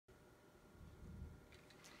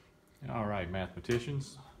All right,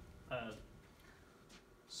 mathematicians.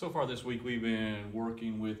 So far this week we've been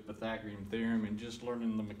working with Pythagorean theorem and just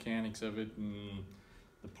learning the mechanics of it and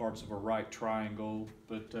the parts of a right triangle.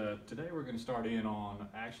 But today we're going to start in on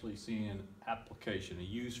actually seeing application, a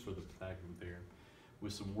use for the Pythagorean theorem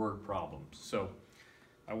with some word problems. So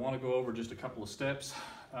I want to go over just a couple of steps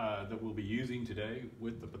that we'll be using today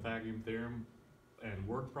with the Pythagorean theorem and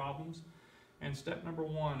word problems. And step number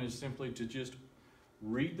one is simply to just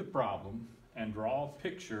read the problem and draw a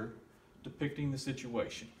picture depicting the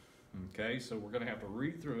situation. Okay, so we're going to have to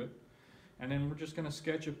read through it, and then we're just going to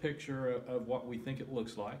sketch a picture of what we think it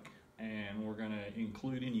looks like, and we're going to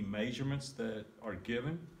include any measurements that are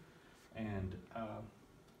given, and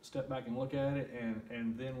step back and look at it,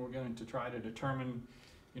 and then we're going to try to determine,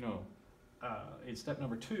 in step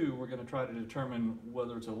number two, we're going to try to determine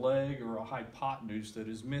whether it's a leg or a hypotenuse that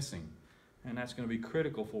is missing. And that's going to be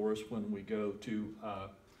critical for us when we go to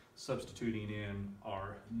substituting in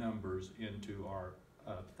our numbers into our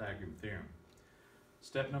Pythagorean theorem.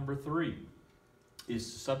 Step number three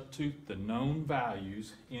is to substitute the known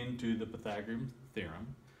values into the Pythagorean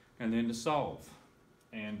theorem and then to solve.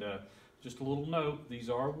 And just a little note, these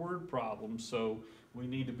are word problems, so we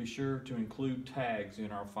need to be sure to include tags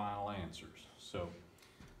in our final answers. So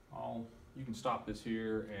you can stop this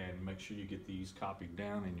here and make sure you get these copied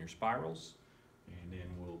down in your spirals, and then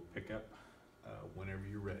we'll pick up whenever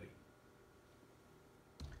you're ready.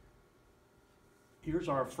 Here's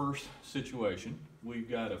our first situation. We've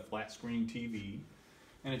got a flat screen TV,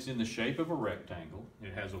 and it's in the shape of a rectangle.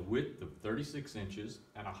 It has a width of 36 inches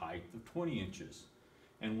and a height of 20 inches.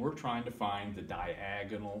 And we're trying to find the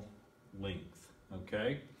diagonal length,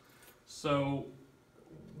 okay? So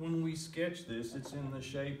when we sketch this, it's in the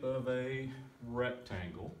shape of a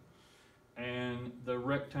rectangle, and the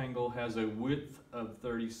rectangle has a width of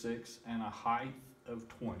 36 and a height of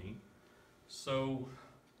 20. So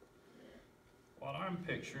what I'm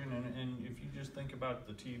picturing, and if you just think about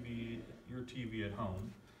the TV, your TV at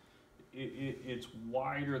home, it's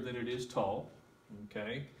wider than it is tall,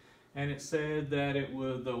 okay? And it said that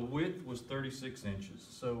the width was 36 inches.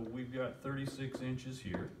 So we've got 36 inches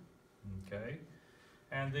here, okay?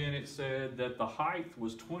 And then it said that the height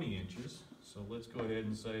was 20 inches. So let's go ahead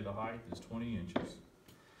and say the height is 20 inches.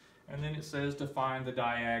 And then it says to find the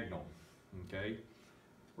diagonal, okay?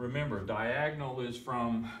 Remember, diagonal is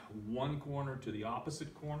from one corner to the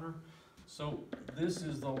opposite corner. So this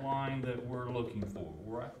is the line that we're looking for.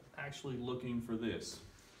 We're actually looking for this.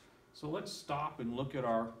 So let's stop and look at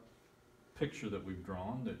our picture that we've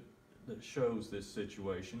drawn that shows this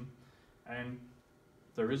situation. And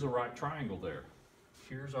there is a right triangle there.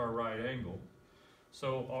 Here's our right angle.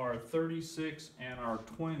 So our 36 and our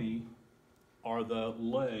 20 are the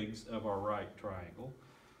legs of our right triangle.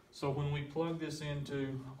 So when we plug this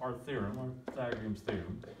into our theorem, our Pythagorean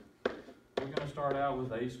theorem, we're going to start out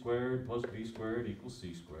with a squared plus b squared equals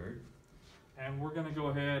c squared. And we're going to go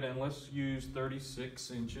ahead and let's use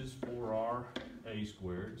 36 inches for our a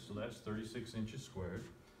squared. So that's 36 inches squared.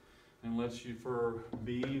 And for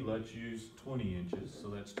b, let's use 20 inches. So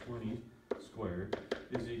that's 20 squared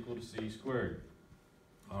is equal to c squared.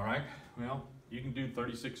 All right, well, you can do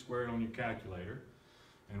 36 squared on your calculator,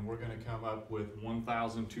 and we're going to come up with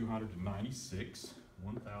 1,296.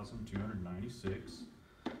 1,296.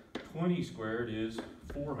 20 squared is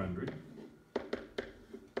 400.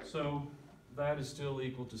 So that is still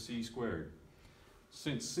equal to c squared.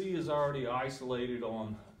 Since c is already isolated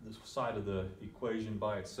on the side of the equation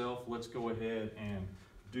by itself, let's go ahead and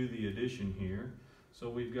do the addition here. So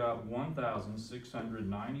we've got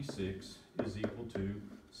 1,696 is equal to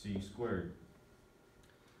c squared.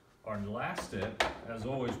 Our last step, as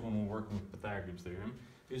always when we're working with Pythagorean's theorem,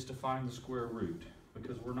 is to find the square root.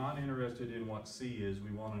 Because we're not interested in what c is,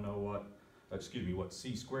 we want to know what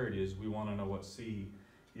c squared is, we want to know what c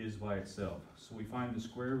is by itself. So we find the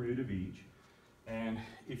square root of each, and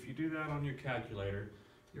if you do that on your calculator,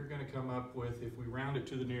 you're going to come up with, if we round it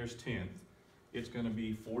to the nearest tenth, it's going to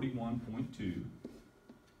be 41.2.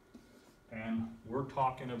 And we're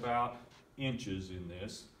talking about inches in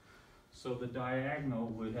this. So the diagonal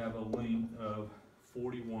would have a length of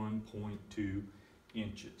 41.2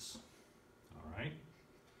 inches. All right.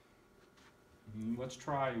 Let's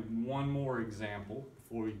try one more example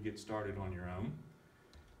before you get started on your own.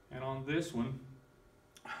 And on this one,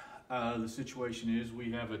 the situation is we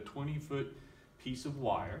have a 20-foot piece of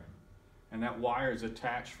wire, and that wire is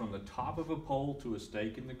attached from the top of a pole to a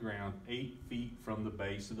stake in the ground 8 feet from the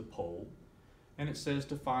base of the pole. And it says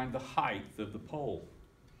to find the height of the pole.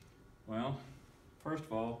 Well, first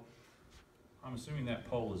of all, I'm assuming that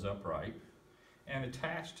pole is upright, and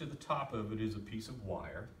attached to the top of it is a piece of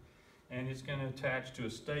wire, and it's going to attach to a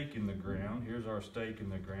stake in the ground. Here's our stake in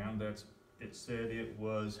the ground. It said it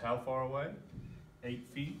was how far away? 8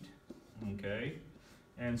 feet. Okay.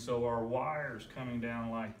 And so our wire's coming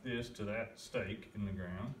down like this to that stake in the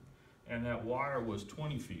ground, and that wire was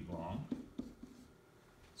 20 feet long.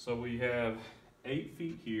 So we have 8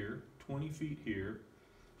 feet here, 20 feet here,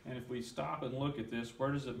 and if we stop and look at this,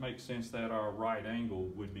 where does it make sense that our right angle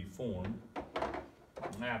would be formed?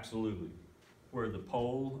 Absolutely. Where the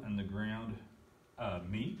pole and the ground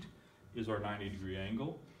meet is our 90-degree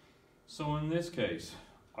angle. So in this case,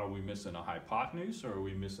 are we missing a hypotenuse or are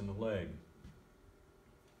we missing a leg?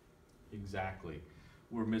 Exactly.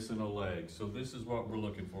 We're missing a leg. So this is what we're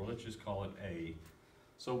looking for. Let's just call it A.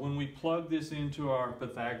 So when we plug this into our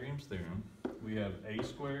Pythagorean's theorem, we have A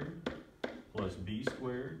squared plus B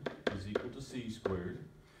squared is equal to C squared.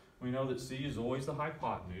 We know that C is always the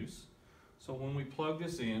hypotenuse. So when we plug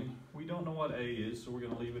this in, we don't know what A is, so we're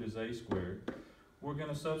going to leave it as A squared. We're going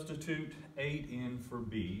to substitute 8 in for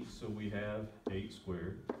B, so we have 8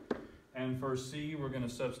 squared. And for C, we're going to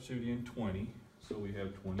substitute in 20, so we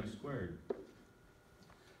have 20 squared.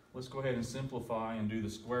 Let's go ahead and simplify and do the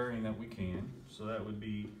squaring that we can. So that would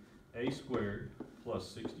be A squared plus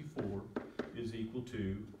 64 is equal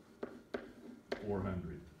to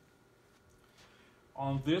 400.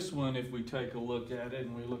 On this one, if we take a look at it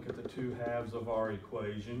and we look at the two halves of our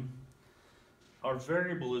equation, our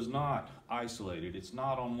variable is not isolated. It's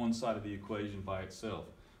not on one side of the equation by itself,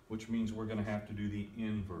 which means we're going to have to do the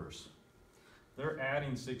inverse. They're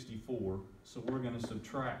adding 64, so we're going to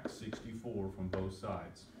subtract 64 from both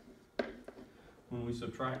sides. When we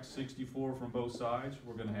subtract 64 from both sides,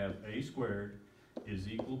 we're going to have A squared is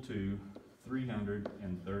equal to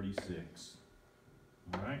 336.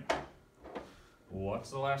 All right? What's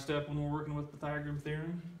the last step when we're working with Pythagorean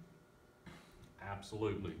theorem?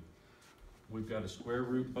 Absolutely. We've got to square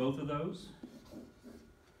root both of those.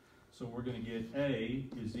 So we're going to get A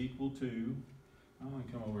is equal to, I'm going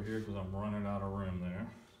to come over here because I'm running out of room there.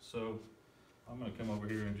 So I'm going to come over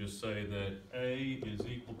here and just say that A is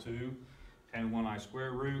equal to, and when I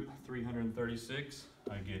square root 336,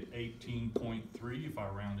 I get 18.3 if I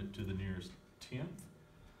round it to the nearest tenth.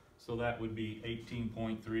 So that would be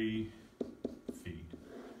 18.3 feet.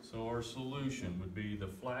 So our solution would be the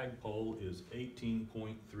flagpole is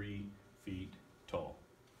 18.3 feet tall.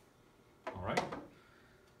 All right.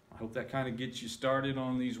 I hope that kind of gets you started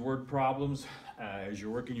on these word problems. As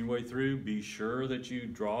you're working your way through, be sure that you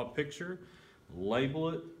draw a picture, label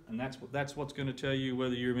it, and that's what's going to tell you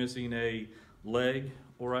whether you're missing a leg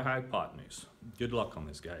or a hypotenuse. Good luck on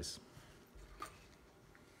this, guys.